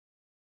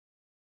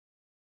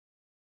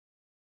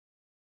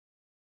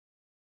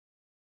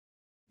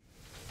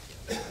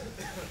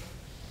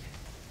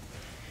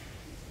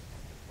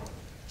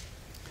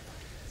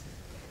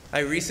I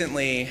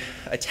recently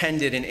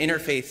attended an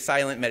interfaith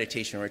silent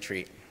meditation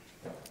retreat.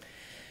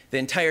 The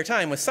entire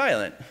time was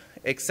silent,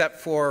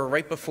 except for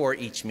right before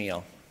each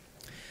meal,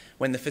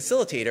 when the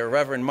facilitator,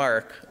 Reverend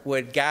Mark,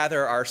 would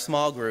gather our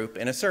small group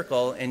in a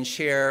circle and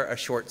share a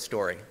short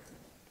story.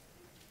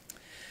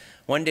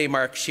 One day,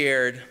 Mark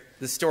shared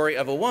the story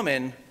of a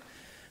woman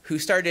who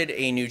started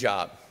a new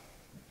job.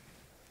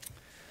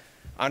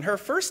 On her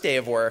first day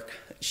of work,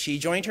 she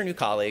joined her new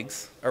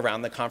colleagues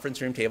around the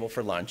conference room table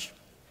for lunch.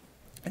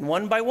 And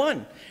one by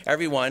one,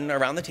 everyone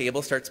around the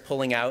table starts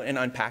pulling out and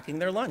unpacking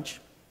their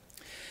lunch.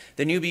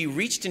 The newbie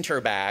reached into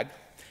her bag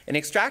and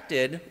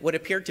extracted what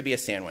appeared to be a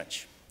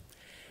sandwich.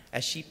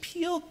 As she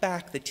peeled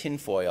back the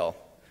tinfoil,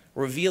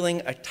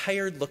 revealing a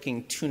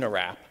tired-looking tuna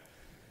wrap,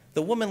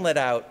 the woman let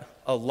out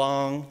a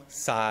long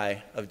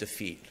sigh of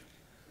defeat.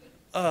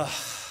 Ugh.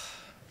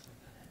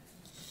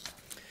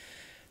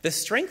 The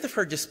strength of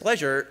her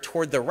displeasure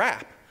toward the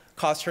wrap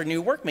caused her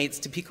new workmates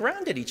to peek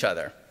around at each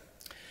other.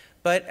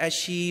 But as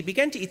she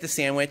began to eat the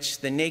sandwich,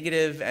 the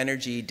negative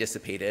energy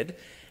dissipated,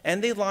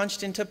 and they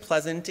launched into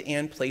pleasant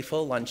and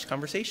playful lunch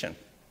conversation.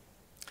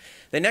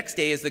 The next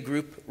day, as the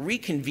group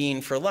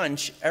reconvened for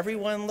lunch,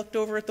 everyone looked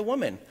over at the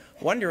woman,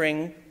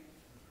 wondering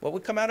what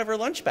would come out of her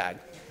lunch bag.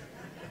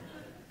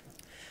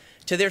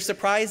 To their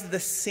surprise, the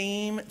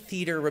same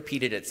theater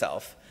repeated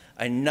itself.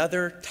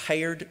 Another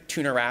tired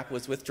tuna wrap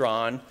was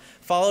withdrawn,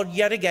 followed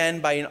yet again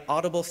by an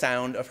audible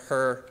sound of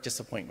her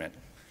disappointment.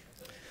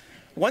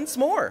 Once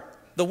more,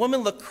 the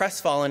woman looked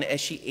crestfallen as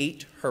she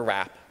ate her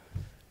wrap.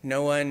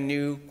 No one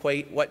knew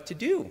quite what to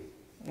do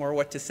or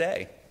what to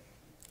say.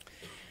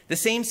 The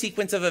same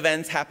sequence of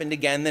events happened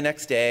again the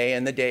next day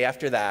and the day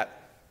after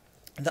that.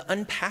 The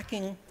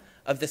unpacking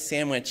of the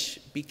sandwich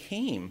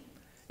became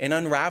an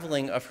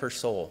unraveling of her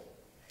soul.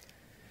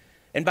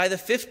 And by the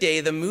fifth day,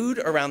 the mood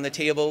around the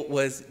table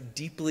was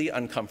deeply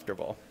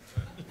uncomfortable.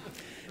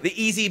 The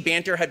easy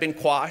banter had been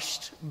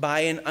quashed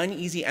by an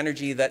uneasy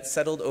energy that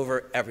settled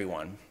over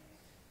everyone.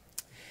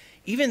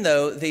 Even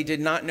though they did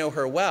not know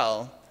her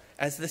well,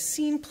 as the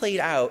scene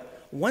played out,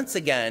 once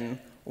again,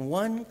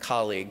 one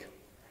colleague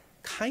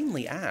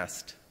kindly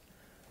asked,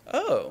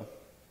 "Oh,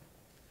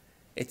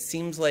 it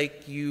seems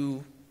like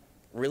you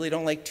really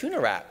don't like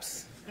tuna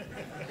wraps.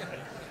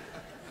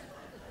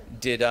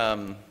 Did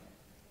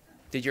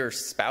your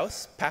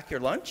spouse pack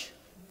your lunch?"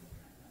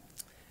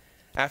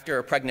 After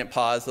a pregnant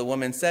pause, the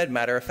woman said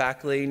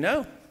matter-of-factly,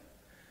 "No,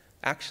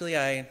 actually,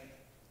 I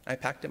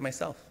packed it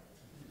myself."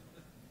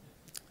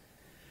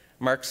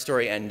 Mark's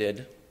story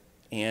ended,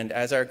 and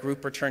as our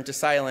group returned to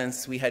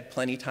silence, we had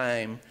plenty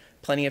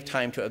of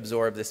time to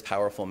absorb this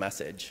powerful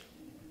message.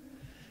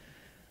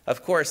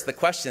 Of course, the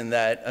question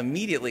that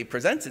immediately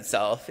presents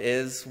itself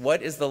is,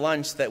 what is the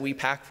lunch that we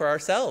pack for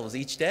ourselves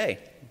each day?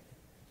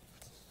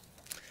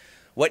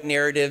 What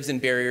narratives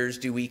and barriers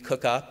do we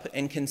cook up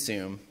and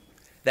consume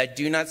that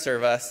do not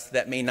serve us,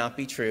 that may not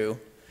be true,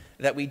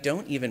 that we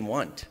don't even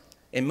want,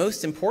 and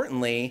most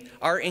importantly,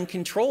 are in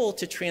control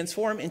to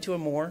transform into a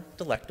more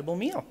delectable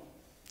meal?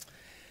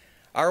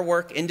 Our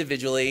work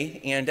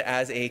individually and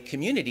as a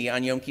community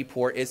on Yom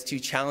Kippur is to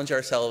challenge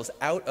ourselves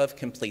out of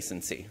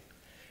complacency,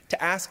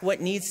 to ask what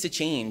needs to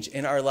change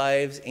in our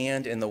lives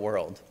and in the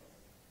world.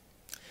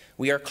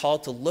 We are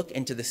called to look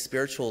into the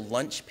spiritual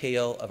lunch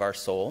pail of our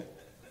soul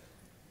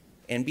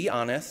and be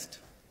honest,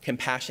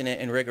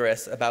 compassionate, and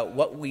rigorous about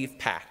what we've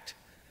packed,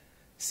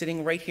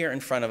 sitting right here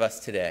in front of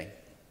us today.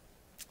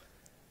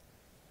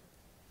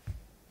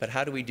 But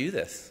how do we do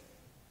this?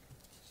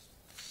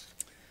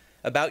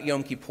 About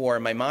Yom Kippur,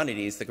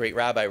 Maimonides, the great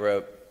rabbi,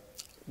 wrote,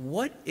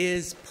 "What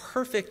is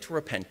perfect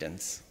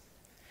repentance?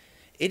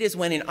 It is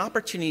when an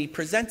opportunity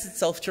presents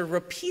itself to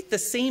repeat the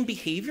same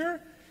behavior,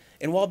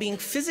 and while being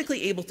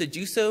physically able to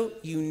do so,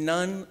 you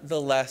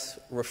nonetheless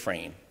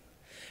refrain,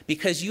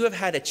 because you have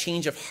had a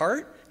change of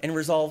heart and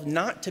resolve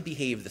not to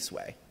behave this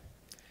way."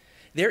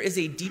 There is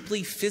a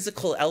deeply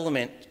physical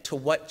element to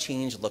what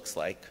change looks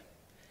like.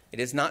 It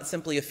is not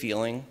simply a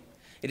feeling.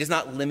 It is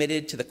not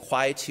limited to the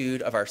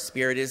quietude of our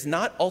spirit. It is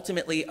not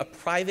ultimately a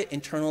private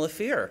internal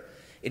affair.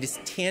 It is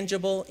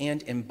tangible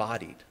and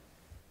embodied.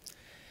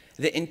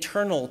 The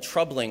internal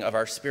troubling of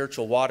our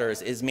spiritual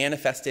waters is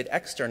manifested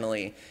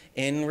externally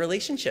in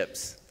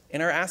relationships,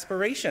 in our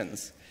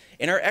aspirations,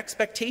 in our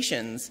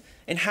expectations,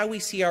 in how we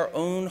see our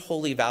own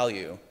holy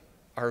value,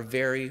 our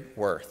very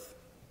worth.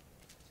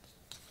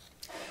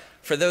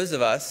 For those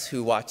of us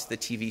who watch the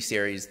TV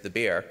series The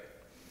Bear,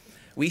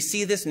 we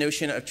see this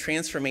notion of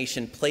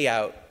transformation play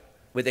out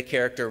with the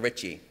character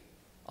Richie,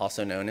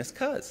 also known as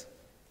Cuz.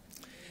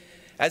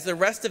 As the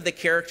rest of the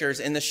characters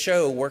in the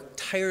show work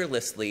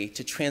tirelessly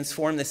to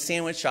transform the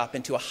sandwich shop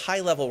into a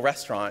high-level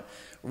restaurant,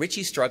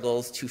 Richie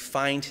struggles to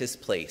find his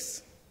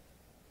place.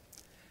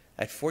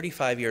 At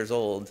 45 years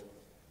old,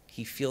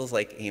 he feels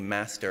like a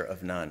master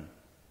of none,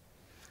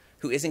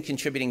 who isn't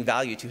contributing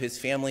value to his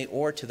family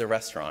or to the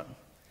restaurant.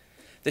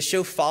 The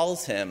show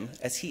follows him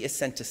as he is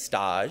sent to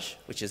stage,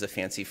 which is a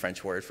fancy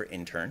French word for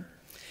intern,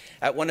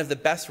 at one of the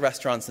best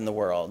restaurants in the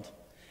world.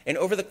 And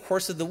over the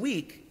course of the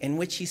week in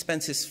which he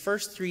spends his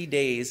first 3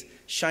 days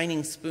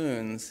shining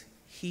spoons,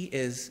 he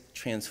is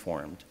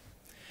transformed.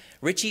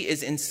 Richie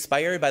is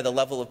inspired by the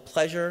level of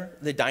pleasure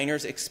the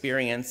diners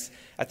experience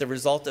at the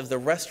result of the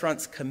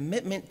restaurant's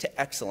commitment to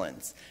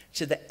excellence,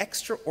 to the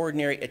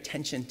extraordinary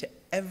attention to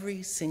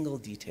every single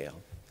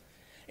detail.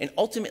 And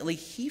ultimately,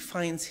 he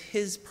finds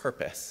his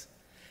purpose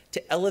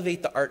to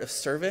elevate the art of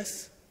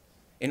service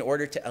in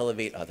order to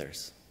elevate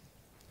others.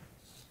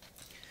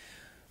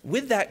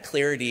 With that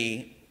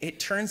clarity, it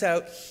turns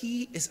out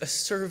he is a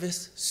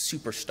service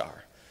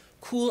superstar.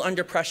 Cool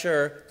under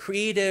pressure,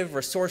 creative,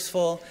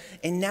 resourceful,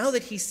 and now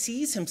that he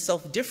sees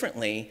himself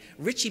differently,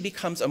 Richie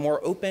becomes a more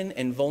open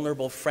and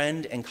vulnerable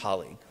friend and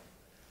colleague.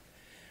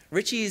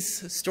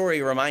 Richie's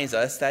story reminds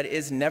us that it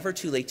is never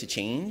too late to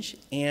change,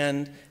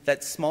 and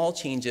that small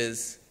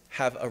changes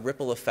have a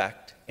ripple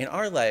effect in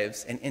our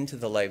lives and into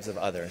the lives of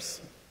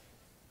others.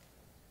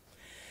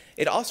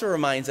 It also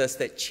reminds us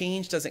that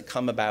change doesn't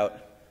come about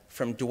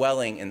from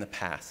dwelling in the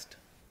past.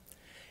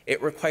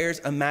 It requires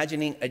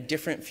imagining a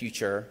different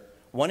future,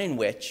 one in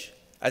which,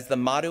 as the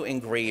motto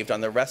engraved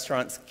on the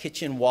restaurant's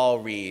kitchen wall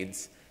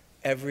reads,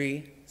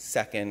 "Every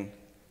second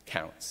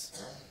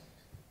counts."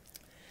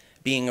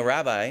 Being a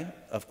rabbi,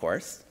 of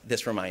course,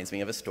 this reminds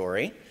me of a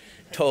story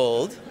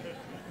told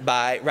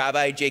by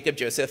Rabbi Jacob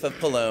Joseph of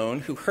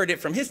Cologne, who heard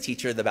it from his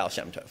teacher, the Baal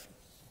Shem Tov.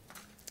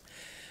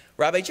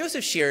 Rabbi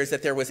Joseph shares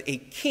that there was a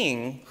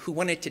king who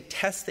wanted to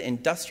test the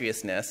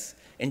industriousness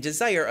and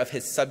desire of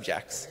his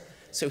subjects,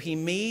 so he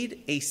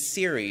made a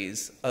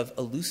series of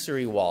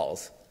illusory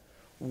walls,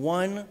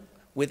 one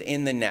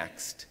within the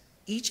next,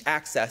 each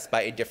accessed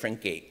by a different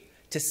gate,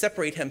 to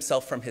separate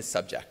himself from his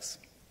subjects.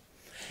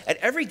 At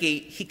every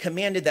gate, he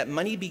commanded that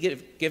money be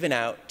given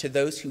out to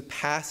those who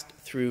passed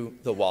through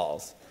the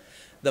walls.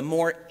 The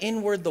more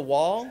inward the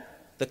wall,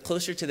 the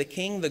closer to the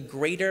king, the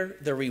greater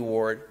the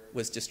reward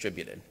was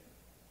distributed.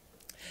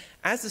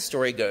 As the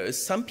story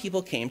goes, some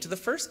people came to the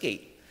first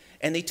gate,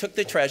 and they took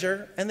the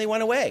treasure and they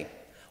went away,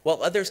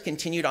 while others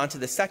continued on to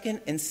the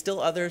second and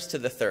still others to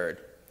the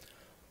third.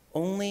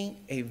 Only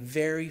a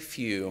very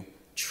few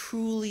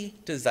truly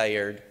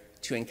desired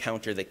to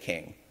encounter the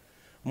king.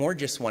 More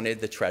just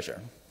wanted the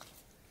treasure.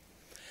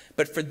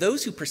 But for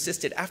those who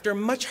persisted, after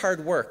much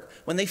hard work,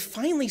 when they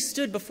finally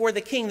stood before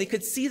the king, they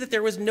could see that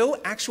there was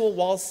no actual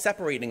walls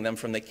separating them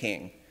from the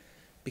king,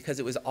 because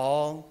it was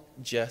all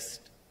just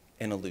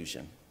an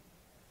illusion.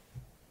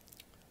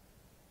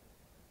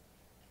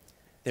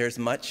 There's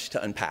much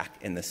to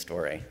unpack in this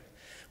story.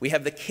 We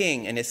have the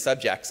king and his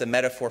subjects, a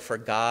metaphor for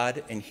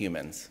God and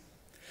humans.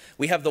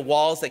 We have the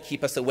walls that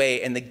keep us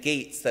away and the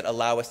gates that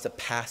allow us to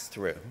pass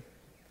through.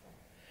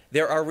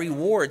 There are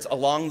rewards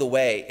along the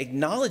way,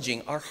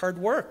 acknowledging our hard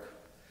work,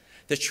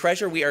 the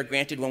treasure we are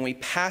granted when we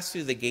pass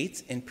through the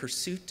gates in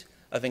pursuit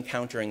of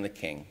encountering the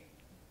king.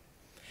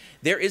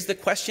 There is the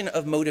question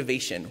of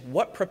motivation.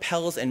 What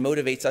propels and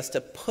motivates us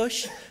to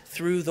push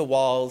through the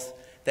walls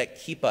that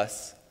keep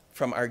us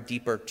from our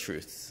deeper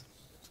truths?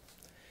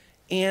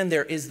 And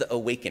there is the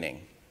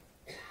awakening,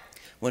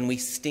 when we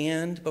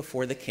stand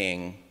before the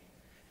king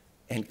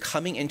and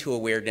coming into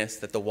awareness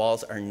that the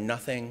walls are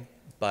nothing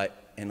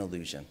but an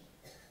illusion.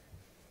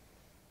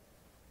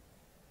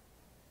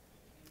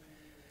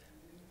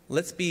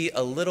 Let's be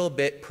a little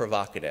bit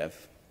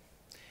provocative.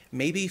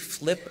 Maybe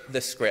flip the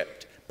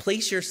script.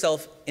 Place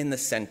yourself in the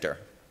center.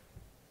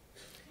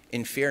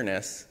 In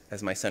fairness,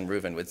 as my son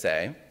Reuven would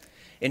say,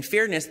 in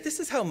fairness, this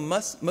is how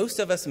most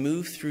of us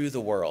move through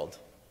the world.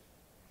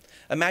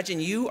 Imagine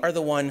you are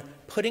the one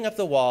putting up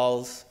the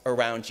walls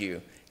around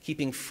you,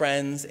 keeping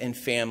friends and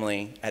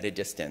family at a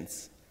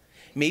distance.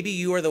 Maybe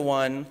you are the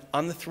one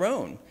on the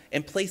throne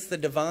and place the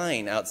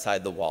divine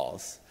outside the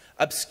walls,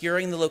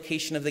 obscuring the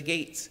location of the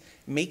gates,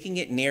 making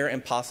it near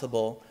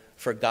impossible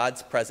for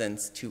God's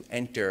presence to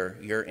enter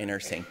your inner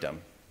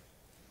sanctum.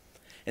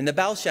 In the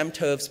Baal Shem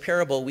Tov's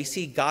parable, we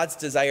see God's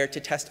desire to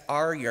test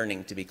our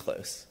yearning to be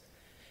close.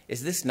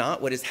 Is this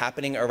not what is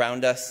happening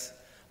around us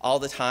all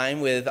the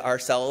time with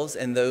ourselves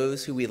and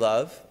those who we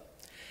love?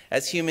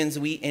 As humans,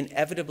 we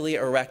inevitably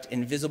erect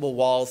invisible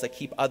walls that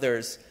keep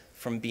others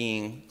from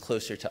being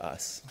closer to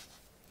us.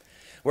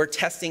 We're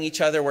testing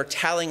each other, we're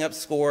tallying up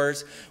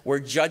scores, we're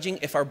judging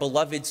if our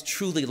beloveds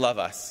truly love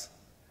us,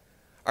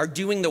 are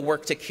doing the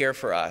work to care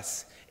for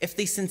us, if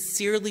they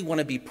sincerely want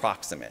to be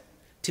proximate,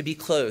 to be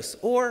close,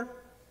 or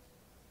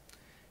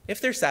if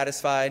they're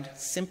satisfied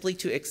simply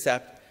to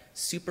accept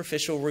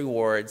superficial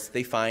rewards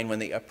they find when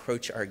they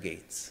approach our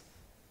gates.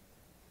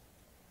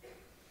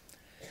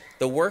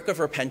 The work of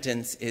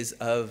repentance is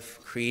of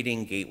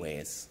creating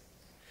gateways,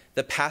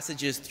 the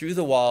passages through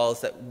the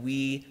walls that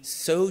we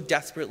so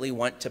desperately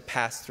want to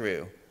pass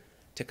through,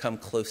 to come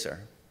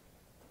closer.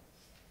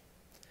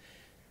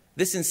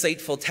 This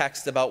insightful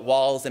text about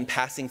walls and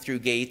passing through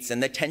gates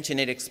and the tension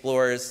it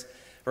explores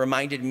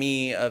reminded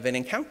me of an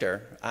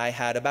encounter I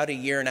had about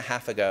 1.5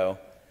 years ago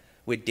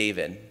with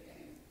David,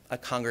 a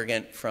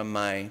congregant from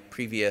my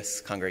previous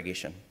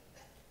congregation.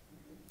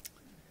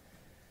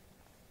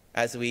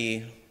 As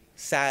we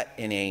sat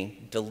in a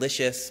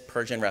delicious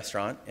Persian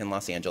restaurant in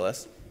Los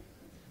Angeles,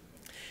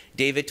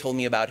 David told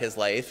me about his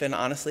life, and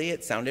honestly,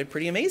 it sounded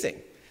pretty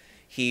amazing.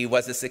 He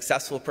was a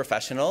successful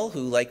professional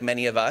who, like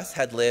many of us,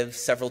 had lived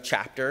several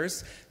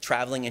chapters,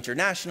 traveling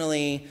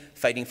internationally,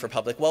 fighting for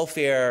public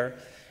welfare,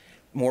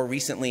 more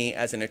recently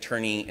as an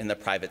attorney in the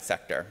private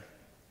sector.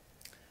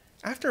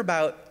 After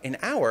about an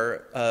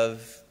hour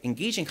of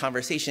engaging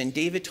conversation,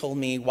 David told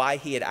me why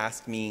he had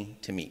asked me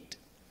to meet.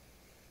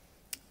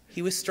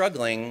 He was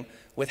struggling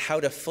with how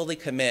to fully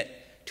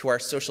commit to our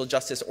social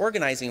justice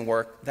organizing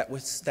work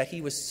that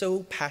he was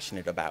so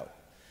passionate about.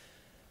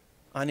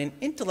 On an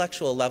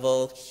intellectual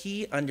level,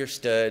 he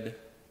understood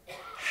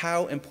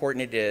how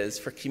important it is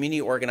for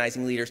community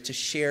organizing leaders to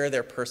share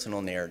their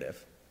personal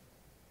narrative,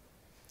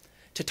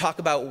 to talk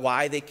about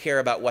why they care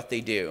about what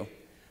they do,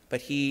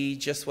 but he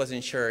just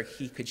wasn't sure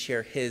he could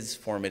share his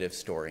formative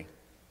story.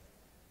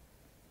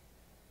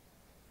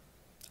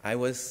 I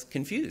was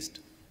confused.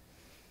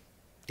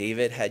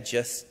 David had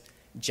just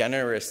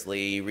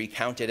generously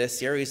recounted a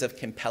series of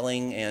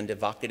compelling and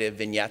evocative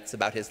vignettes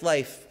about his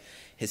life,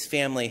 his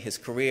family, his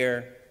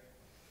career.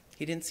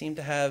 He didn't seem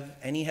to have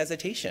any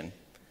hesitation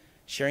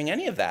sharing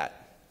any of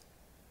that.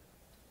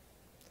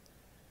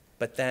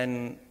 But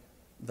then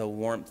the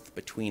warmth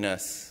between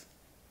us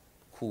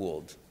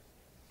cooled,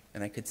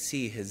 and I could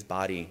see his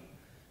body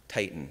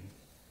tighten.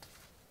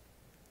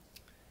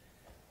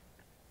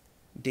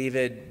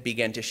 David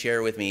began to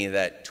share with me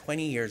that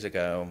 20 years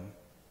ago,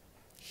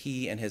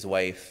 he and his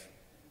wife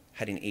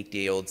had an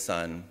 8-day-old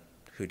son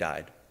who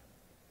died.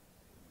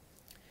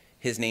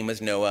 His name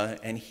was Noah,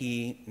 and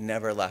he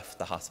never left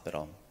the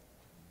hospital.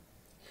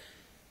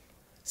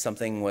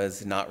 Something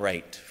was not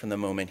right from the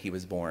moment he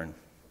was born.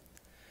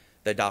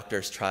 The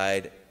doctors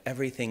tried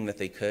everything that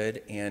they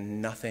could,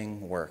 and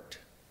nothing worked.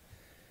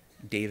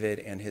 David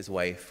and his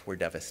wife were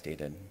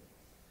devastated.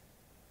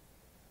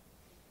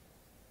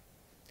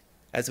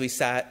 As we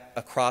sat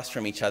across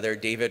from each other,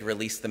 David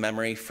released the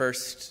memory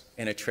first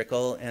in a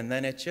trickle, and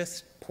then it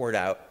just poured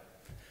out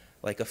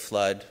like a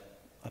flood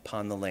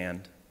upon the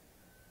land.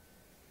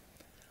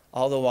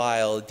 All the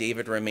while,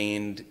 David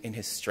remained in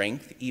his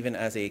strength, even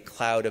as a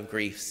cloud of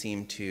grief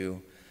seemed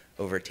to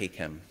overtake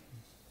him.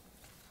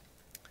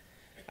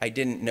 I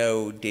didn't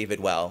know David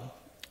well,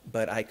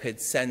 but I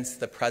could sense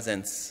the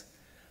presence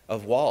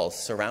of walls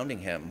surrounding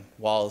him,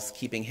 walls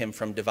keeping him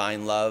from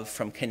divine love,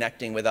 from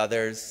connecting with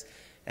others,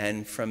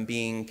 and from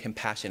being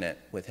compassionate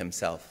with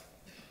himself.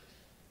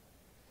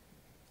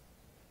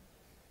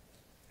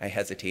 I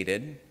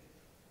hesitated,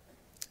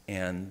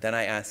 and then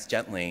I asked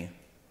gently,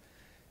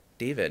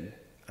 "David,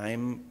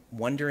 I'm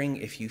wondering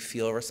if you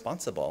feel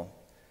responsible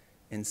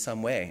in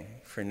some way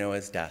for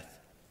Noah's death."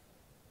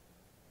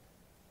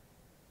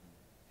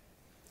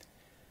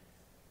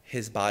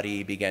 His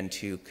body began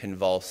to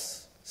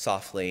convulse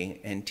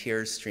softly, and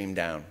tears streamed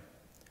down.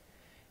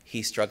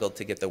 He struggled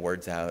to get the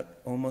words out,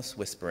 almost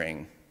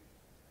whispering,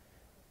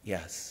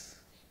 "Yes,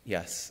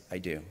 yes, I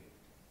do."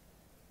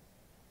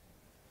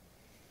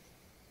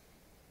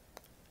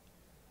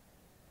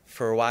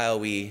 For a while,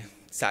 we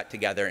sat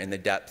together in the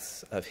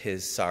depths of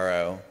his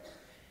sorrow.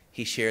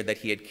 He shared that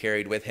he had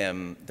carried with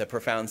him the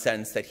profound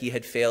sense that he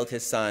had failed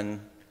his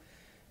son,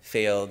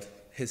 failed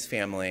his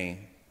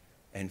family,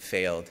 and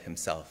failed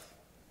himself.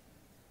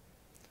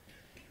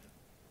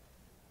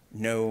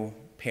 No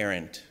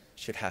parent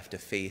should have to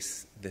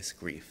face this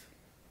grief.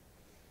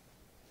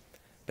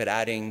 But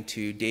adding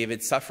to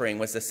David's suffering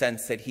was the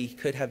sense that he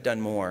could have done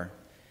more,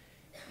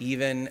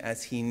 even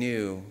as he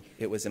knew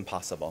it was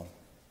impossible.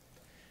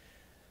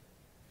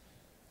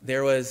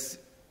 There was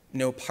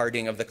no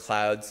parting of the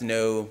clouds,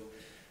 no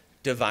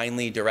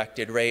divinely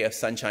directed ray of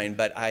sunshine,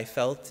 but I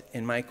felt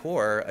in my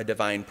core a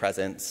divine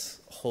presence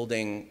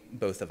holding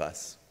both of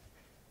us.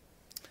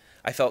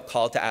 I felt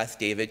called to ask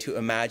David to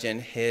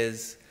imagine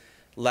his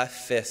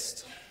left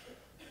fist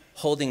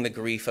holding the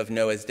grief of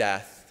Noah's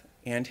death,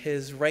 and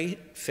his right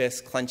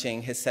fist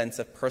clenching his sense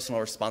of personal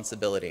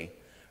responsibility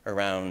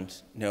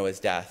around Noah's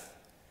death.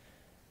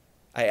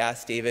 I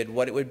asked David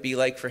what it would be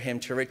like for him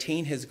to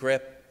retain his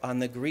grip on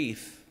the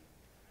grief,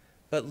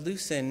 but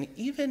loosen,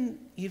 even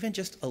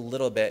just a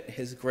little bit,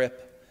 his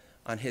grip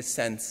on his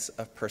sense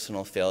of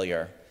personal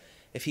failure.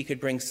 If he could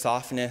bring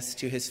softness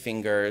to his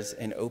fingers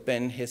and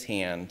open his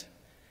hand,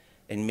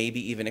 and maybe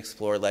even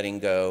explore letting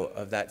go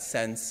of that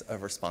sense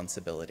of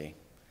responsibility.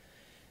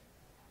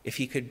 If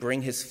he could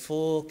bring his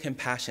full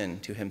compassion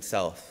to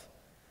himself,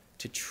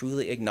 to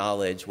truly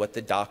acknowledge what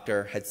the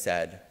doctor had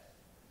said,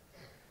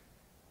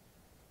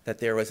 that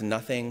there was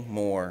nothing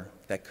more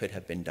that could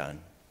have been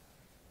done.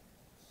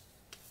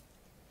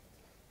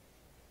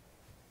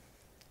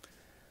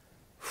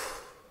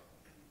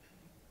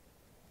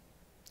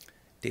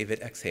 David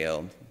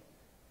exhaled.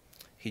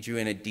 He drew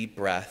in a deep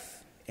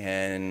breath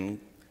and,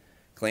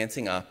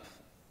 glancing up,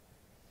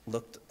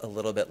 looked a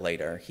little bit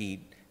later.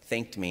 He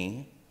thanked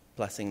me,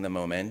 blessing the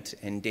moment,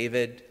 and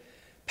David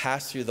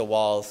passed through the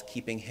walls,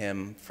 keeping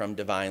him from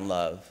divine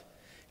love.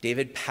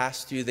 David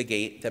passed through the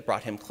gate that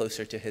brought him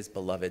closer to his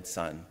beloved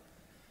son.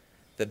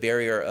 The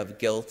barrier of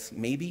guilt,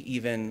 maybe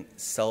even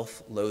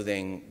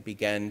self-loathing,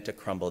 began to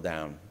crumble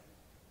down.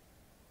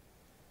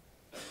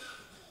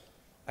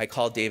 I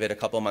called David a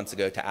couple months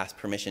ago to ask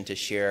permission to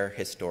share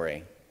his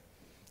story.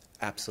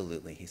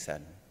 Absolutely, he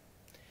said.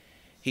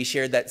 He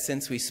shared that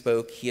since we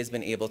spoke, he has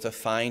been able to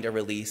find a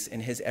release in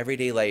his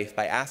everyday life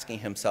by asking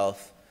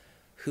himself,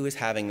 who is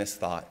having this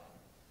thought?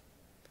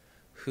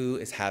 Who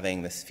is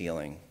having this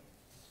feeling?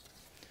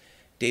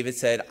 David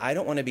said, I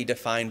don't want to be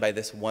defined by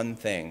this one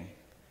thing.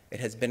 It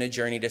has been a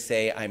journey to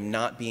say I'm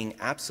not being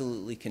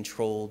absolutely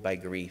controlled by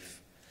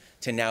grief,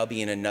 to now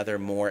be in another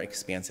more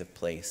expansive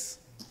place.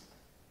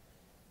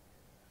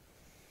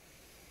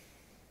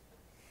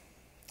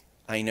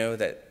 I know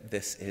that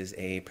this is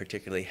a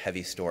particularly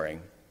heavy story.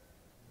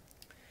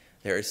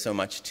 There is so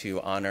much to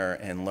honor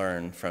and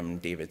learn from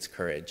David's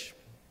courage.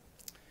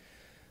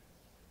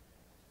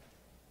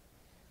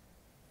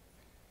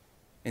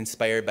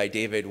 Inspired by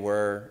David,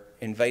 we're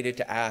invited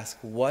to ask,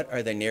 what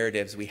are the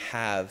narratives we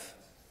have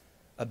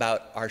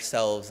about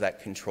ourselves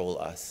that control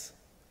us,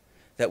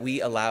 that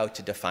we allow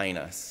to define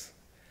us?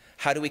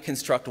 How do we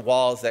construct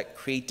walls that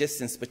create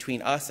distance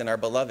between us and our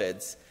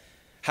beloveds?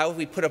 How have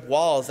we put up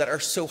walls that are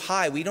so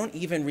high we don't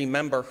even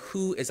remember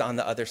who is on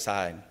the other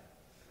side?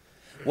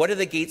 What are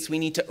the gates we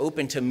need to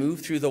open to move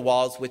through the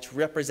walls which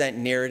represent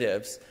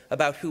narratives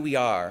about who we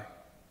are?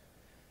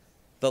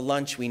 The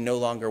lunch we no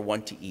longer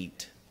want to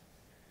eat,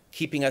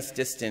 keeping us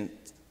distant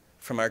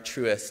from our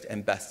truest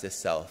and bestest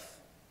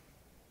self.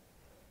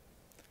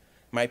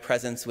 My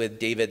presence with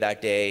David that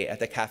day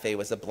at the cafe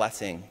was a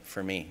blessing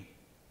for me.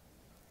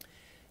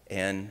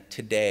 And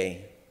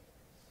today,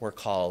 we're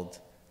called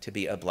to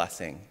be a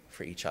blessing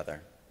for each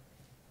other.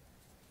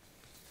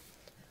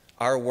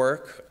 Our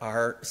work,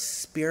 our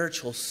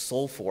spiritual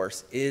soul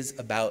force is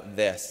about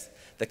this,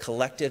 the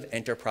collective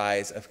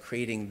enterprise of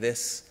creating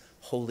this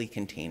holy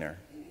container.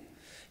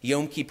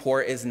 Yom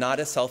Kippur is not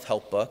a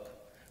self-help book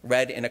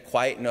read in a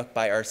quiet nook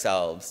by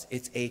ourselves.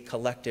 It's a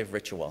collective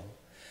ritual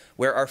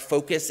where our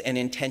focus and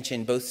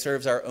intention both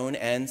serves our own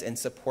ends and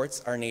supports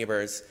our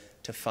neighbors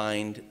to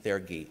find their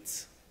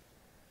gates.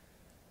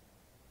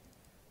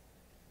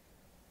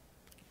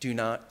 Do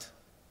not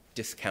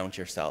discount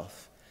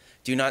yourself.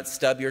 Do not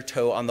stub your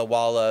toe on the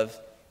wall of,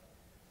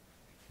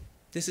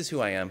 this is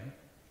who I am,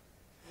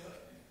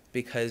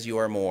 because you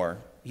are more.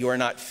 You are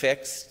not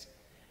fixed,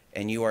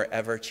 and you are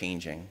ever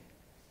changing.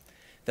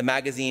 The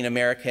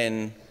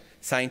magazine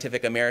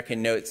Scientific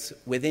American notes,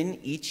 within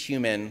each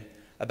human,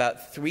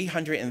 about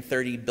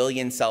 330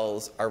 billion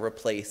cells are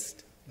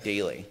replaced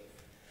daily,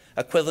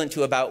 equivalent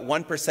to about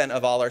 1%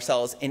 of all our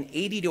cells. In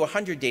 80 to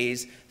 100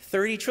 days,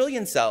 30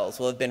 trillion cells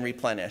will have been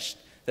replenished,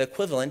 the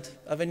equivalent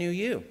of a new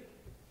you.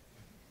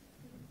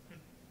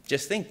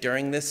 Just think,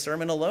 during this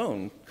sermon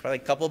alone, probably a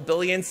couple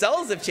billion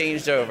cells have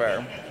changed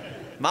over.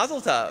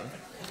 Mazel tov.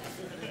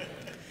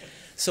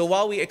 So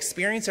while we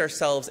experience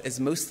ourselves as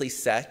mostly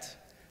set,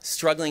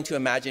 struggling to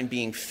imagine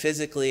being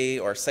physically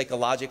or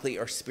psychologically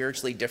or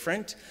spiritually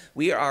different,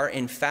 we are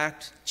in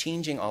fact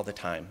changing all the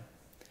time.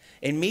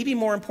 And maybe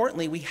more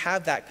importantly, we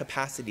have that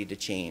capacity to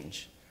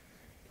change.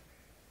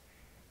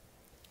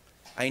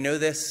 I know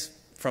this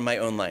from my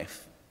own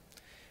life.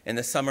 In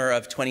the summer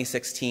of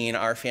 2016,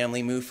 our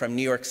family moved from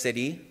New York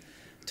City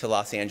to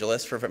Los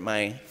Angeles for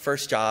my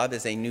first job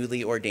as a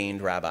newly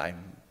ordained rabbi.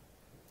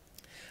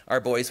 Our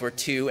boys were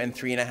 2 and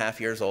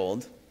 3.5 years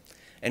old,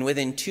 and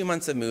within 2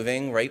 months of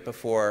moving, right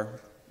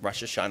before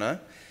Rosh Hashanah,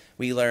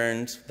 we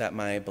learned that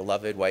my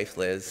beloved wife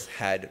Liz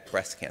had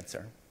breast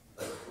cancer.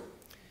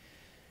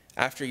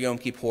 After Yom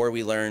Kippur,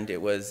 we learned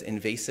it was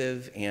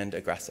invasive and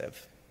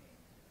aggressive.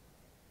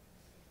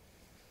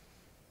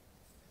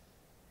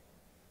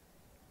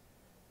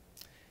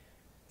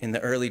 In the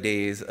early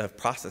days of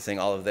processing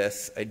all of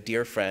this, a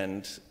dear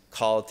friend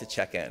called to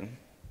check in.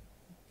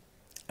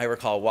 I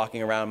recall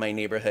walking around my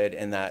neighborhood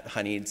in that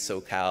honeyed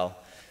SoCal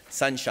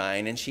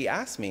sunshine, and she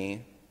asked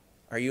me,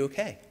 "Are you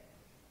okay?"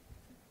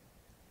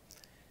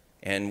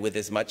 And with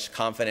as much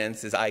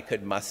confidence as I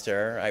could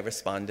muster, I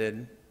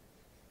responded,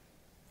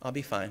 "I'll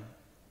be fine."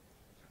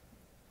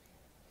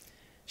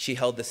 She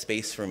held the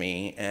space for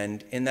me,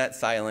 and in that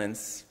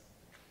silence,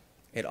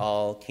 it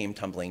all came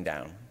tumbling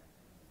down.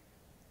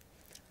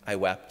 I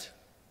wept.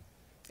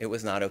 It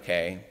was not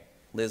okay.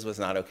 Liz was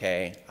not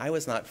okay. I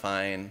was not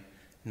fine,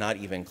 not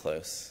even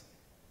close.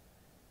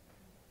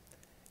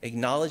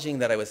 Acknowledging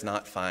that I was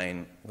not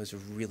fine was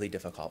really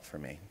difficult for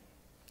me.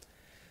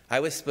 I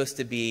was supposed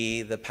to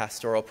be the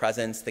pastoral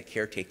presence, the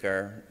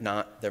caretaker,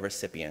 not the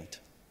recipient.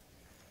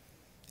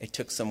 It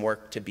took some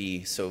work to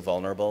be so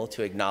vulnerable,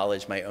 to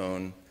acknowledge my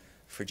own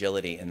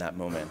fragility in that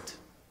moment.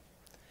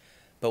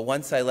 But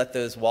once I let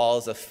those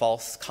walls of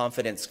false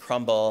confidence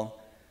crumble,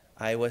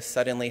 I was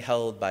suddenly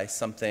held by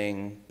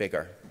something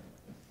bigger,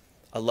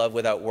 a love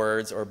without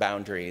words or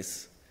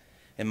boundaries,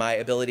 and my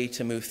ability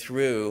to move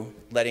through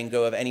letting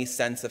go of any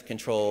sense of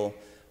control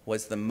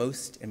was the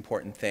most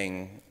important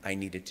thing I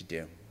needed to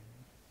do.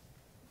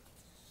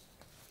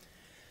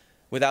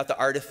 Without the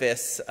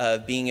artifice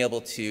of being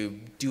able to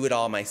do it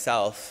all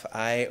myself,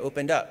 I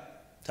opened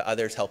up to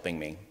others helping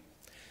me.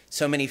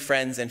 So many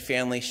friends and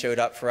family showed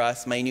up for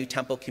us. My new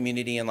temple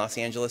community in Los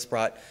Angeles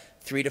brought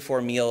 3 to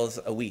 4 meals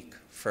a week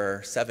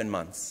for 7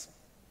 months.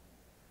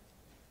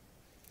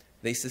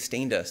 They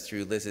sustained us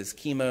through Liz's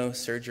chemo,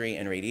 surgery,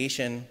 and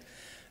radiation.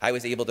 I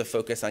was able to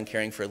focus on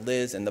caring for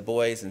Liz and the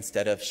boys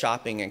instead of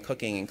shopping and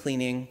cooking and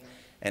cleaning,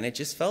 and it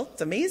just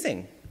felt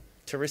amazing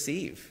to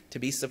receive, to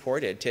be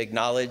supported, to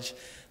acknowledge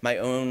my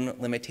own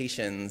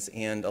limitations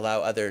and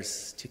allow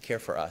others to care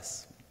for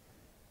us.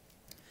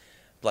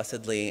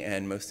 Blessedly,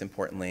 and most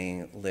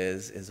importantly,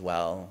 Liz is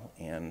well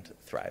and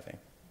thriving.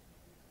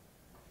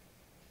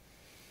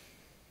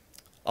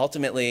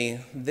 Ultimately,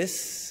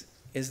 this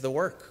is the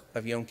work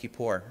of Yom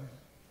Kippur.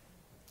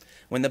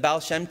 When the Baal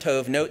Shem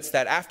Tov notes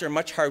that after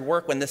much hard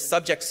work, when the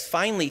subjects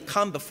finally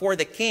come before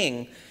the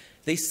king,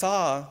 they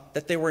saw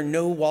that there were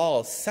no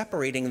walls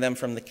separating them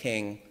from the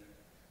king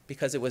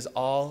because it was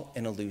all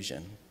an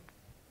illusion.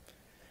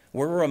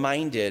 We're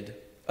reminded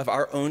of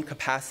our own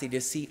capacity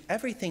to see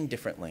everything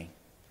differently,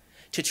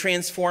 to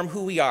transform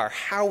who we are,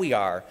 how we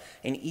are,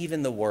 and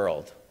even the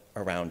world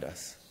around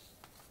us.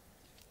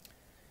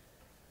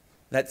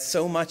 That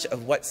so much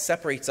of what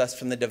separates us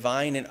from the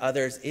divine and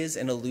others is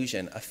an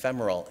illusion,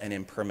 ephemeral and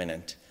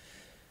impermanent.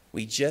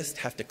 We just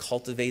have to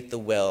cultivate the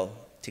will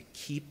to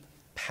keep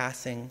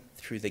passing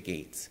through the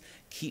gates,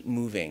 keep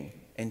moving,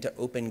 and to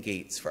open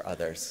gates for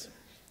others.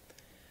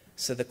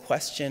 So the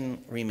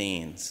question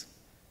remains,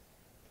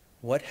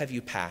 what have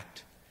you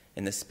packed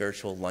in the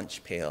spiritual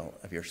lunch pail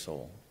of your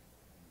soul?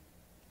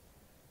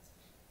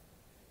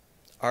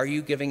 Are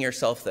you giving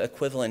yourself the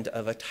equivalent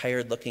of a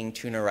tired-looking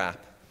tuna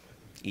wrap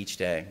each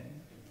day?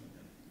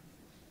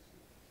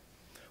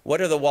 What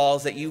are the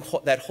walls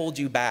that hold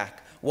you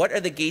back? What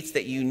are the gates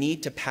that you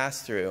need to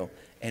pass through?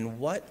 And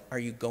what are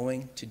you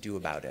going to do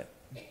about it?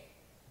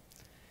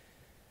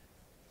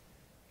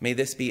 May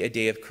this be a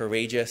day of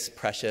courageous,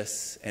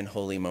 precious, and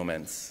holy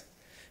moments.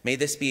 May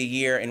this be a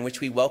year in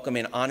which we welcome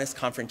an honest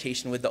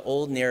confrontation with the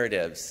old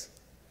narratives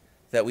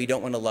that we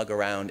don't want to lug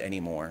around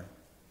anymore.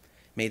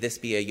 May this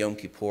be a Yom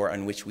Kippur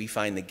on which we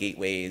find the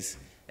gateways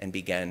and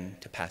begin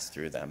to pass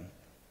through them.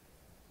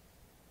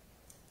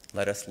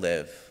 Let us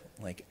live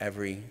like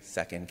every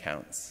second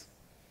counts.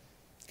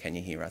 Ken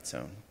Yehi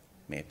Ratzon.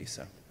 May it be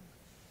so.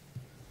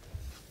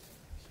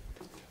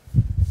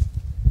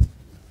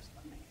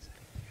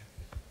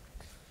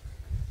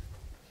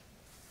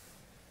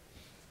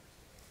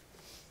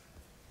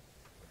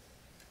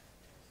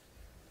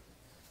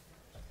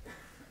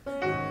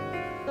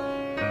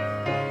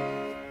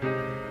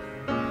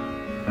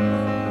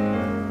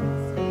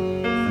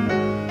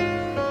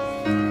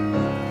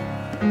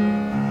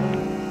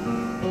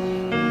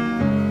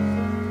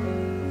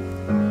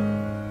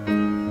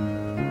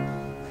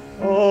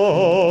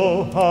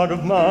 Heart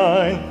of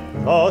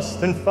mine,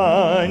 lost and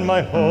find,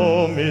 my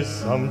home is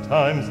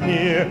sometimes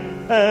near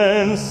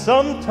and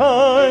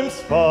sometimes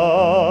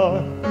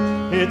far.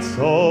 It's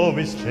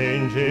always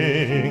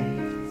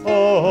changing.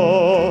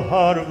 Oh,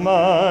 heart of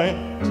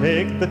mine,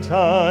 take the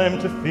time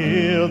to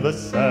feel the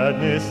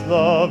sadness.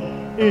 Love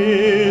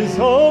is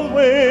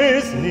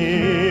always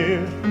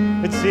near.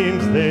 It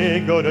seems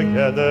they go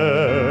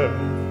together.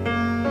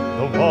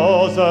 The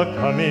walls are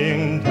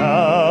coming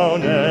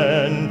down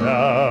and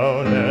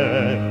down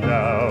and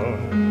down,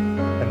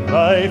 and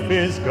life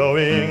is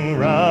going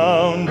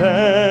round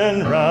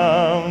and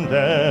round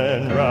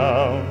and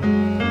round,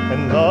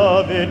 and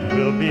love it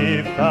will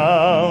be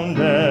found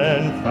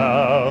and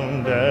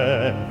found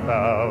and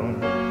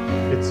found.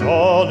 It's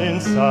all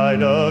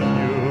inside of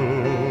you.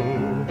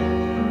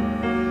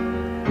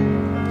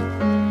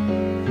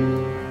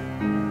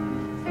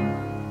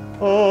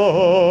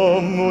 Oh,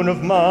 moon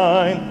of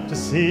mine, to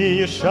see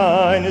you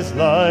shine is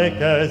like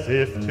as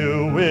if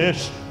to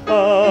wish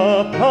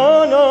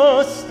upon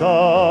a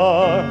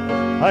star.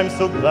 I'm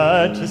so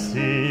glad to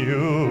see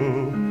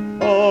you.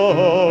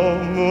 Oh,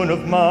 moon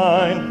of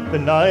mine, the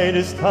night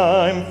is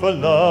time for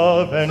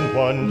love and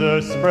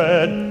wonder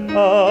spread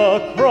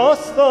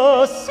across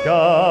the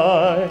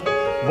sky.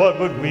 What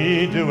would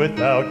we do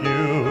without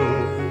you?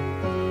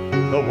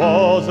 The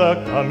walls are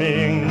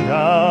coming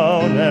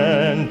down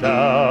and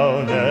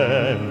down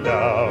and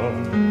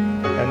down,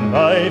 and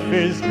life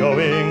is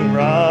going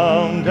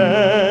round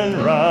and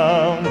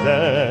round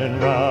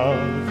and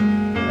round,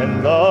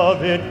 and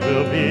love it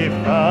will be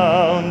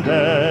found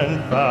and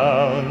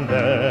found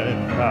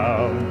and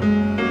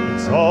found.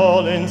 It's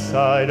all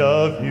inside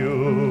of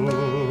you.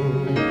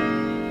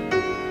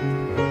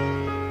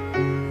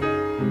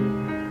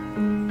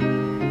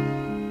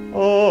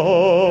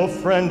 Oh,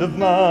 friend of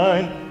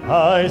mine,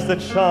 eyes that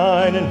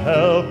shine and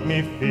help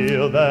me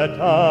feel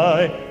that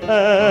I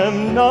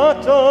am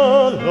not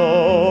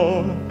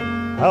alone.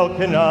 How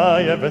can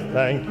I ever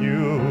thank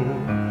you?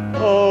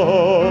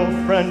 Oh,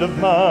 friend of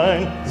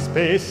mine,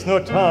 space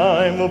nor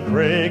time will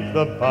break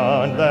the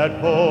bond that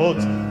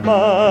holds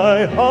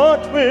my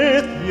heart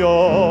with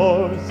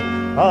yours.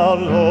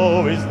 I'll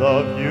always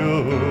love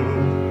you.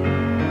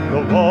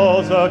 The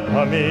walls are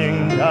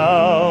coming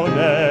down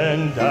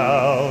and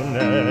down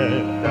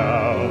and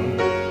down,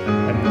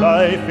 and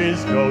life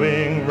is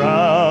going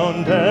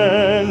round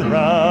and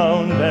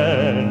round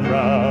and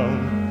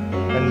round,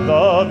 and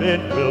love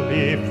it will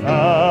be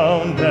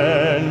found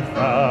and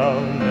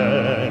found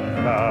and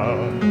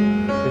found.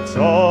 It's it's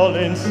all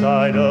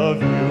inside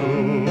of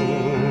you.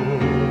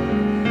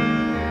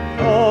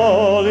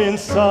 All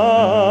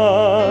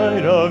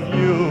inside of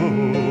you.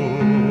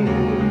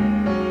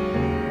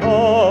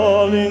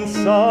 All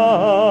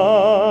inside